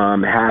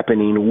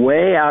happening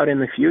way out in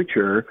the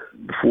future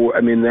before.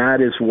 I mean,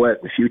 that is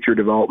what future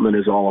development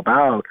is all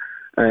about.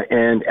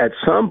 And at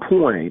some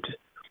point,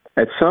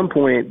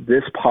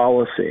 this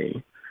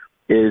policy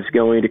is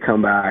going to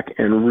come back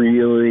and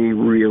really,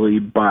 really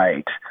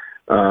bite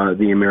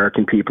the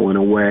American people in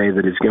a way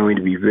that is going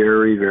to be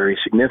very, very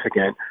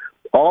significant,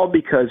 all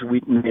because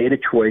we made a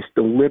choice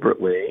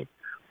deliberately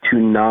to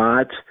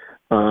not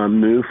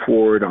move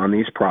forward on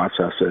these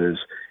processes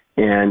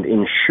and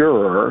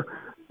ensure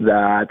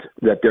that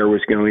there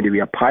was going to be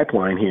a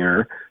pipeline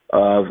here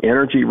of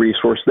energy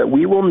resource that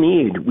we will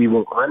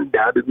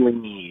undoubtedly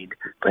need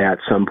at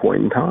some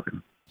point in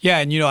time. Yeah,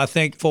 and I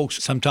think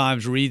folks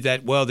sometimes read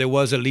that, well, there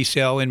was a lease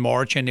sale in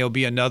March and there'll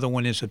be another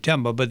one in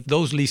September, but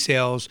those lease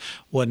sales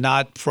were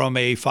not from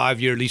a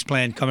 5-year lease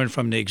plan coming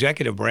from the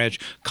executive branch.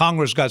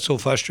 Congress got so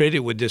frustrated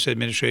with this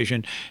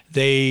administration,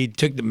 they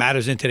took the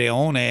matters into their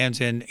own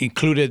hands and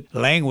included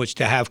language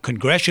to have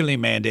congressionally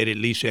mandated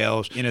lease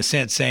sales, in a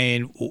sense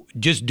saying,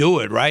 just do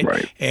it, right?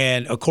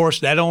 And of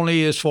course, that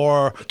only is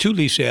for 2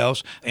 lease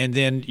sales. And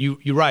then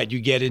you're right, you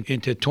get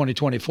into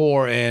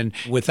 2024 and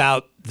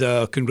without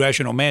the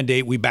congressional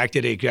mandate, we back to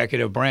the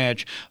executive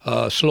branch,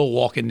 slow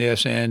walking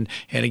this, and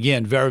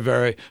again, very,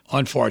 very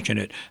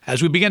unfortunate.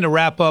 As we begin to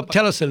wrap up,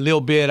 tell us a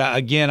little bit.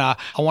 Again, I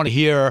want to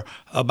hear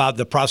about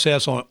the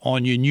process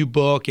on your new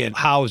book and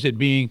how is it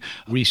being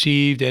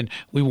received. And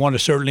we want to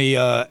certainly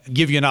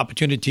give you an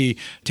opportunity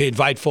to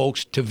invite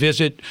folks to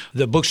visit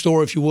the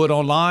bookstore, if you would,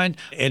 online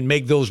and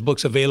make those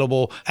books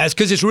available.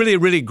 Because it's really,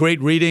 really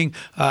great reading.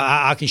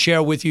 I can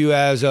share with you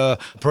as a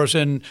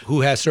person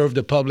who has served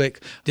the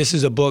public, this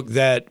is a book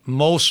that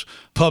most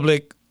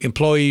public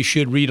employees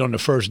should read on the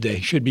first day,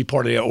 should be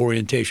part of their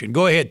orientation.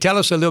 Go ahead. Tell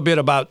us a little bit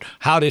about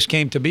how this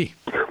came to be.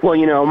 Well,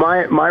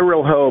 my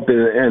real hope,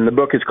 and the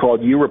book is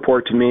called You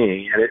Report to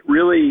Me, and it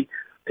really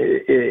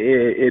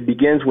it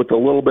begins with a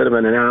little bit of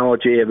an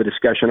analogy of a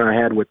discussion I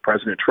had with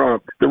President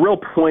Trump. The real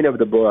point of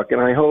the book, and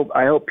I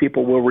hope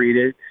people will read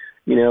it,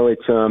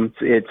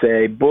 it's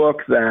a book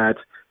that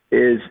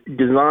is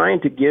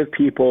designed to give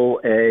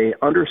people a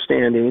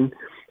understanding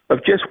of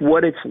just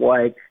what it's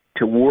like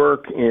to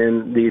work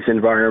in these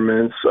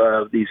environments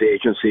of these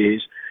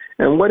agencies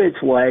and what it's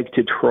like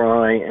to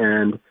try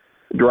and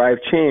drive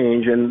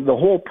change. And the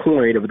whole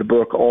point of the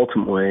book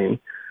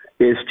ultimately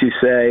is to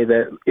say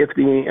that if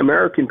the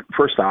American,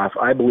 first off,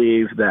 I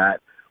believe that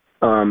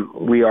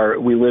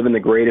we live in the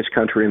greatest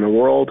country in the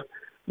world.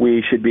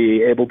 We should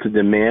be able to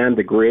demand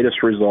the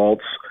greatest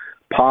results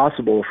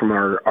possible from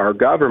our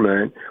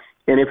government.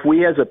 And if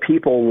we as a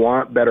people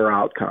want better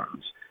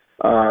outcomes,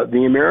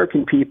 the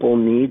American people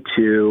need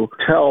to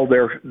tell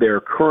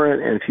their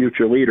current and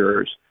future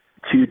leaders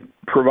to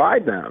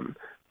provide them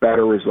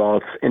better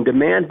results and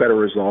demand better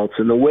results.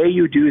 And the way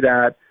you do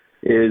that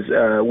is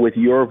with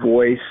your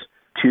voice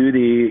to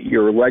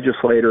your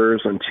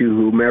legislators and to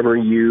whomever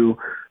you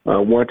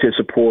want to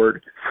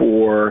support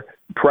for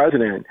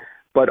president.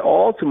 But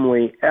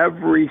ultimately,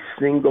 every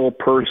single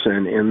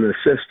person in the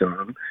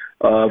system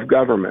of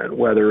government,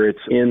 whether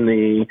it's in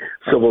the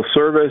civil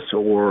service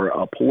or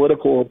a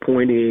political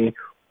appointee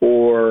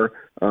or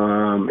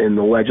in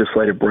the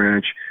legislative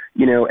branch,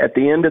 at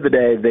the end of the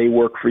day, they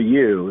work for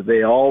you.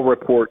 They all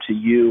report to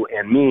you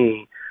and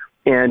me.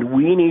 And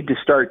we need to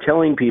start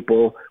telling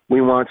people we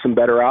want some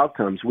better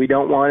outcomes. We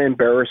don't want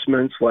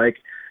embarrassments like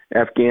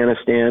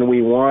Afghanistan.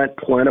 We want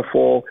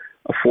plentiful,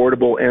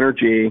 affordable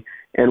energy,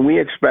 and we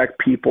expect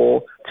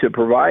people to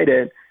provide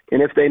it.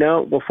 And if they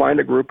don't, we'll find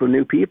a group of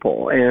new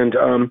people. And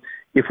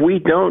if we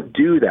don't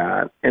do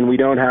that and we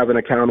don't have an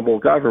accountable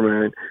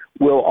government,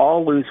 we'll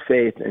all lose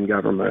faith in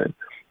government.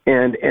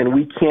 And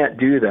we can't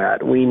do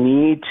that. We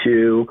need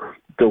to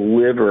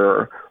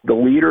deliver. The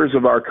leaders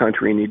of our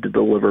country need to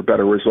deliver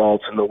better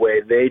results. And the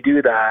way they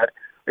do that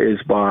is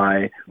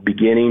by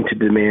beginning to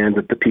demand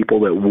that the people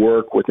that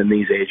work within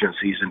these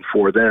agencies and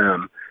for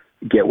them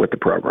get with the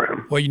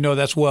program. Well,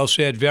 that's well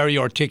said, very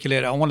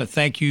articulate. I want to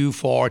thank you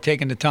for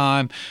taking the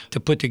time to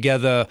put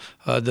together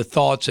the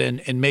thoughts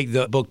and make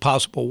the book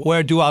possible.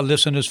 Where do our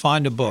listeners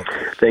find the book?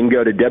 They can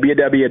go to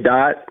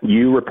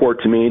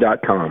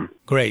www.youreporttome.com.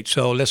 Great.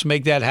 So let's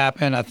make that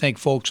happen. I think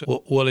folks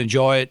will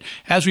enjoy it.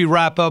 As we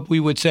wrap up, we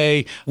would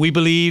say we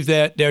believe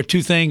that there are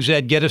two things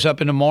that get us up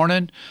in the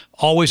morning,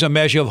 always a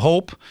measure of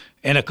hope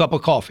and a cup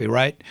of coffee,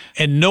 right?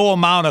 And no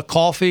amount of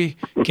coffee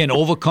can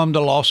overcome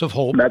the loss of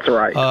hope. That's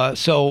right.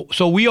 So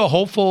we are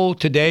hopeful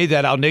today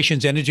that our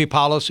nation's energy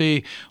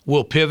policy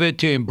will pivot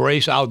to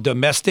embrace our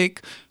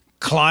domestic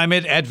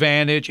climate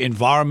advantage,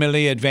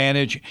 environmentally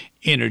advantage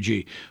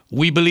energy.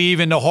 We believe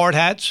in the hard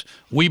hats.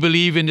 We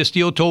believe in the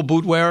steel-toe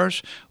boot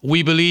wearers.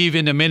 We believe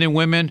in the men and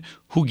women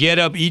who get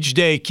up each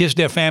day, kiss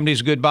their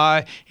families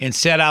goodbye, and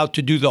set out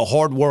to do the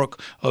hard work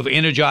of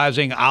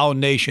energizing our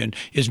nation.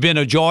 It's been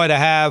a joy to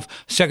have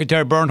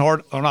Secretary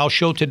Bernhardt on our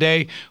show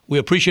today. We're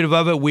appreciative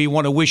of it. We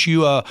want to wish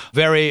you a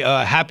very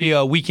happy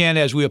weekend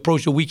as we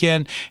approach the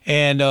weekend,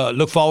 and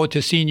look forward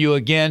to seeing you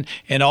again.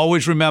 And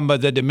always remember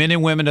that the men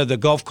and women of the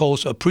Gulf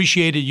Coast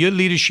appreciated your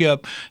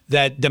leadership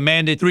that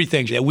demanded three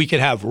things: that we could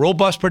have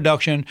robust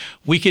production,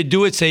 we could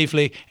do it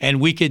safely,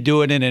 and we could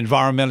do it in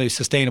environmentally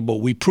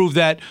sustainable. We proved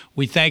that.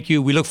 We thank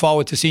you. We look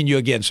forward to seeing you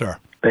again, sir.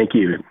 Thank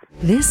you.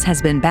 This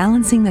has been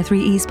Balancing the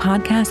 3 E's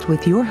podcast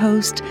with your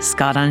host,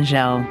 Scott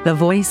Angel, the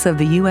voice of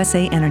the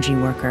USA Energy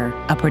Worker,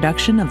 a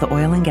production of the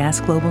Oil and Gas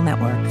Global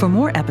Network. For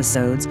more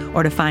episodes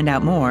or to find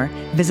out more,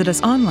 visit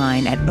us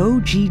online at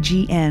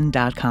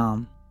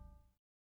oggn.com.